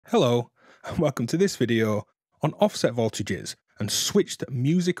Hello, and welcome to this video on offset voltages and switched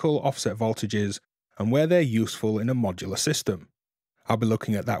musical offset voltages and where they're useful in a modular system. I'll be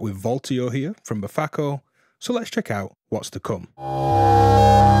looking at that with Voltio here from Befaco, so let's check out what's to come.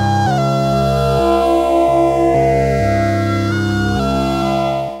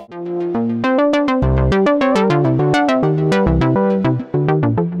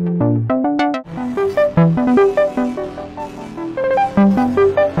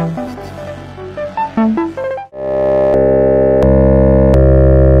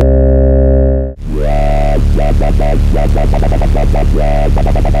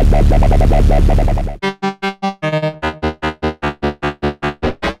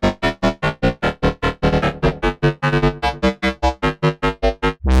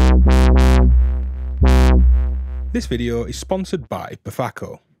 This video is sponsored by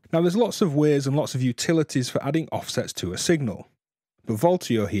Befaco. Now there's lots of ways and lots of utilities for adding offsets to a signal, but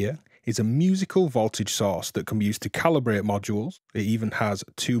Voltio here is a musical voltage source that can be used to calibrate modules. It even has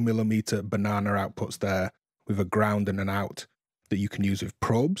 2mm banana outputs there with a ground and an out that you can use with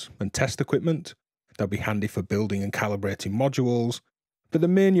probes and test equipment. They'll be handy for building and calibrating modules, but the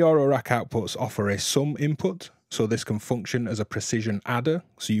main Euro rack outputs offer a sum input, so this can function as a precision adder,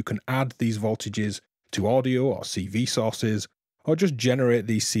 so you can add these voltages to audio or CV sources, or just generate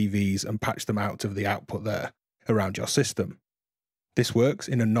these CVs and patch them out of the output there around your system. This works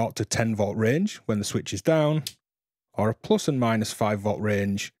in a 0 to 10 volt range when the switch is down, or a plus and minus 5 volt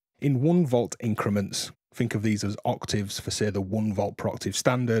range in 1 volt increments. Think of these as octaves for say the 1 volt per octave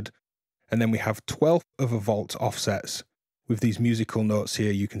standard, and then we have 12th of a volt offsets with these musical notes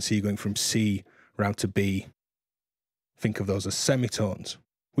here you can see going from C round to B. Think of those as semitones.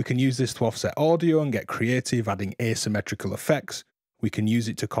 We can use this to offset audio and get creative, adding asymmetrical effects. We can use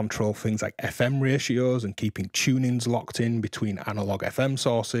it to control things like FM ratios and keeping tunings locked in between analog FM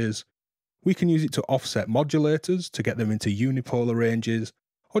sources. We can use it to offset modulators to get them into unipolar ranges,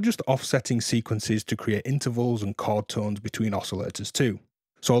 or just offsetting sequences to create intervals and chord tones between oscillators too.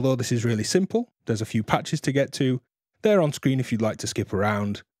 So although this is really simple, there's a few patches to get to. They're on screen if you'd like to skip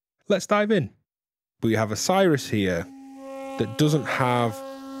around. Let's dive in. We have a Cyrus here that doesn't have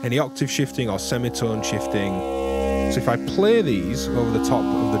any octave shifting or semitone shifting. So if I play these over the top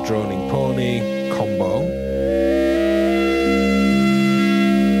of the droning pony combo,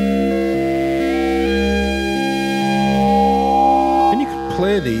 and you can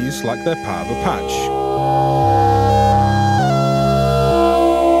play these like they're part of a patch.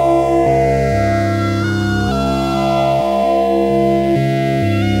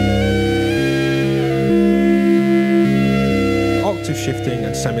 Shifting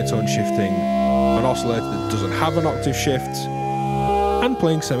and semitone shifting, an oscillator that doesn't have an octave shift, and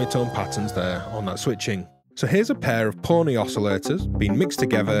playing semitone patterns there on that switching. So here's a pair of pony oscillators being mixed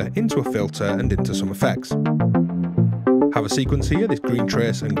together into a filter and into some effects. Have a sequence here, this green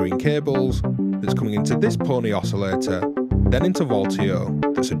trace and green cables, that's coming into this pony oscillator, then into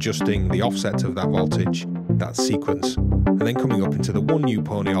Voltio, that's adjusting the offset of that voltage, that sequence, and then coming up into the one new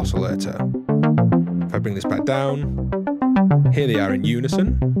pony oscillator. If I bring this back down, here they are in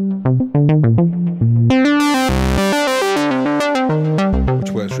unison,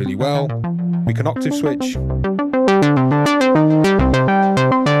 which works really well. We can octave switch.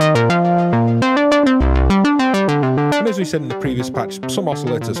 And as we said in the previous patch, some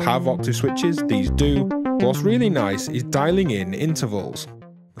oscillators have octave switches, these do. But what's really nice is dialing in intervals.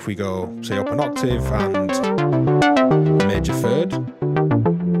 If we go, say, up an octave and a major third,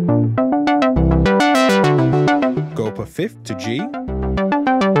 go up a fifth to G, bring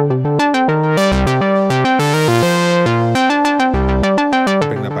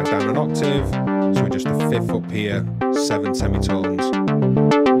that back down an octave, so we're just a fifth up here, 7 semitones.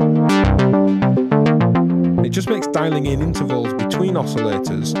 And it just makes dialing in intervals between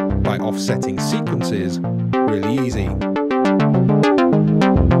oscillators by offsetting sequences really easy.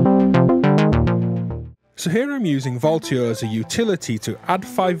 So here I'm using Voltio as a utility to add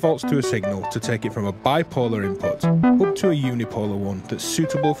 5 volts to a signal to take it from a bipolar input up to a unipolar one that's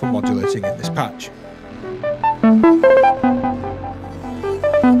suitable for modulating in this patch.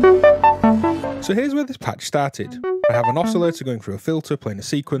 So here's where this patch started. I have an oscillator going through a filter playing a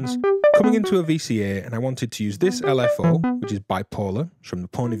sequence, coming into a VCA, and I wanted to use this LFO, which is bipolar, from the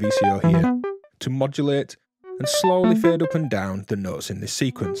pony VCO here, to modulate and slowly fade up and down the notes in this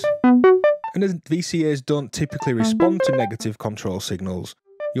sequence. And as VCAs don't typically respond to negative control signals,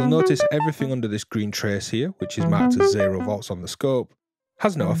 you'll notice everything under this green trace here, which is marked as 0 volts on the scope,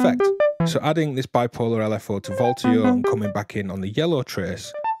 has no effect. So adding this bipolar LFO to Voltio and coming back in on the yellow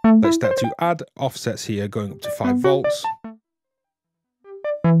trace, let's start to add offsets here going up to 5 volts.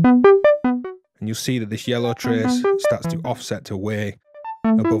 And and you'll see that this yellow trace starts to offset away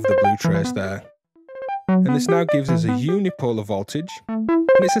above the blue trace there. And this now gives us a unipolar voltage. And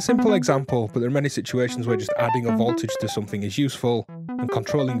it's a simple example, but there are many situations where just adding a voltage to something is useful, and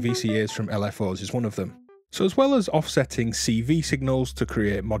controlling VCAs from LFOs is one of them. So as well as offsetting CV signals to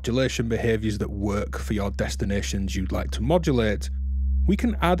create modulation behaviours that work for your destinations you'd like to modulate, we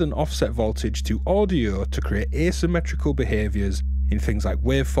can add an offset voltage to audio to create asymmetrical behaviours in things like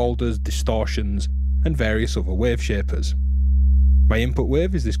wave folders, distortions, and various other waveshapers. My input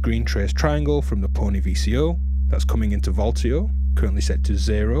wave is this green trace triangle from the Pony VCO that's coming into Voltio, currently set to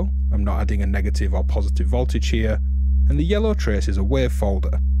 0. I'm not adding a negative or positive voltage here, and the yellow trace is a wave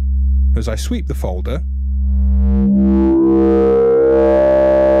folder. As I sweep the folder,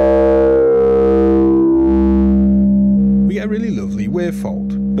 we get a really lovely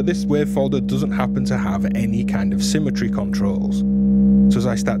wavefold, but this wavefolder doesn't happen to have any kind of symmetry controls. So as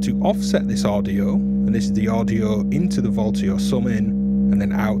I start to offset this audio, and this is the audio into the Voltio sum in, and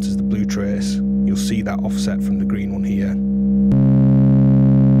then out as the blue trace, you'll see that offset from the green one here.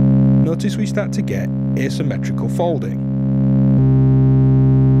 Notice we start to get asymmetrical folding,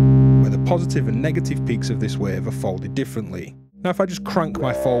 where the positive and negative peaks of this wave are folded differently. Now if I just crank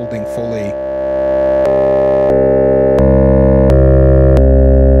my folding fully,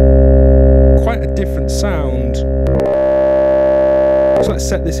 quite a different sound. So let's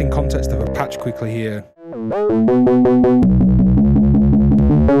set this in context of a patch quickly here.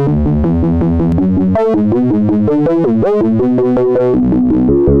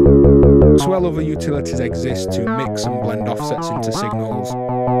 So while other utilities exist to mix and blend offsets into signals,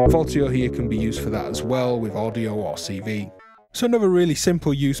 Voltio here can be used for that as well with audio or CV. So another really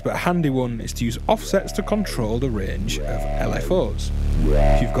simple use but handy one is to use offsets to control the range of LFOs.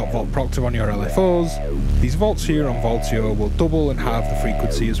 If you've got volt per octave on your LFOs, these volts here on Voltio will double and halve the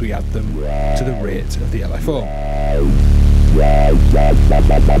frequency as we add them to the rate of the LFO.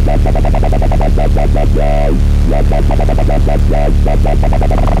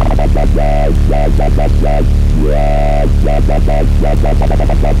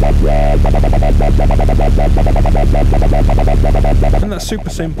 And that's super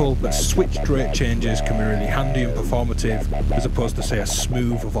simple, but switched rate changes can be really handy and performative, as opposed to say a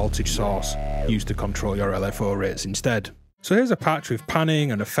smooth voltage source used to control your LFO rates instead. So here's a patch with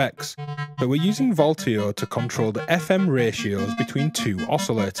panning and effects, but we're using Voltio to control the FM ratios between two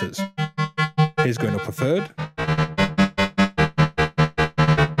oscillators. Here's going up a third,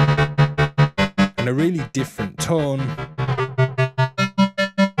 and a really different tone,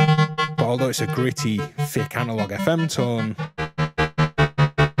 but although it's a gritty, thick analog FM tone,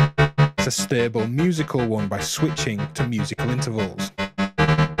 it's a stable musical one by switching to musical intervals.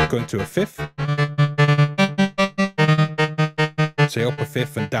 Going to a fifth, say up a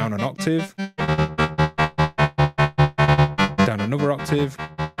fifth and down an octave, down another octave,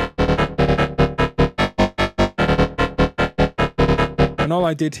 and all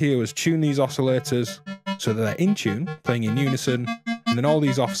I did here was tune these oscillators so that they're in tune, playing in unison, and then all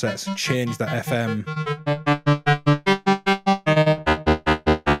these offsets change that FM.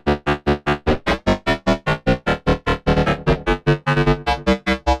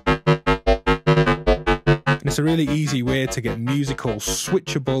 It's a really easy way to get musical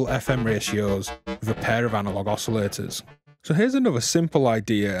switchable FM ratios with a pair of analog oscillators. So here's another simple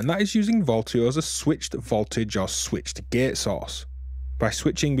idea, and that is using Voltio as a switched voltage or switched gate source. By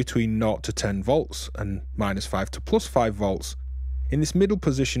switching between 0 to 10 volts and -5 to +5 volts, in this middle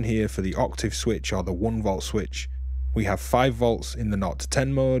position here for the octave switch or the 1 volt switch, we have 5 volts in the 0 to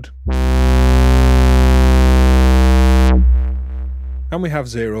 10 mode, and we have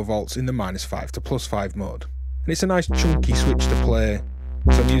 0 volts in the -5 to +5 mode. And it's a nice chunky switch to play,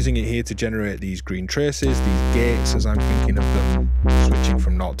 so I'm using it here to generate these green traces, these gates as I'm thinking of them, switching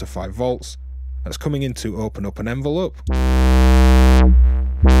from 0 to 5 volts. That's coming in to open up an envelope.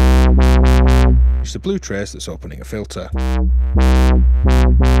 It's the blue trace that's opening a filter.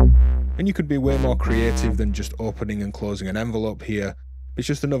 And you could be way more creative than just opening and closing an envelope here. It's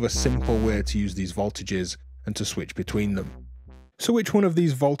just another simple way to use these voltages and to switch between them. So which one of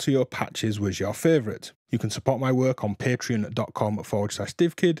these Voltio patches was your favourite? You can support my work on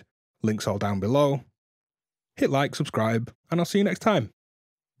patreon.com/DivKid, links all down below. Hit like, subscribe, and I'll see you next time.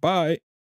 Bye!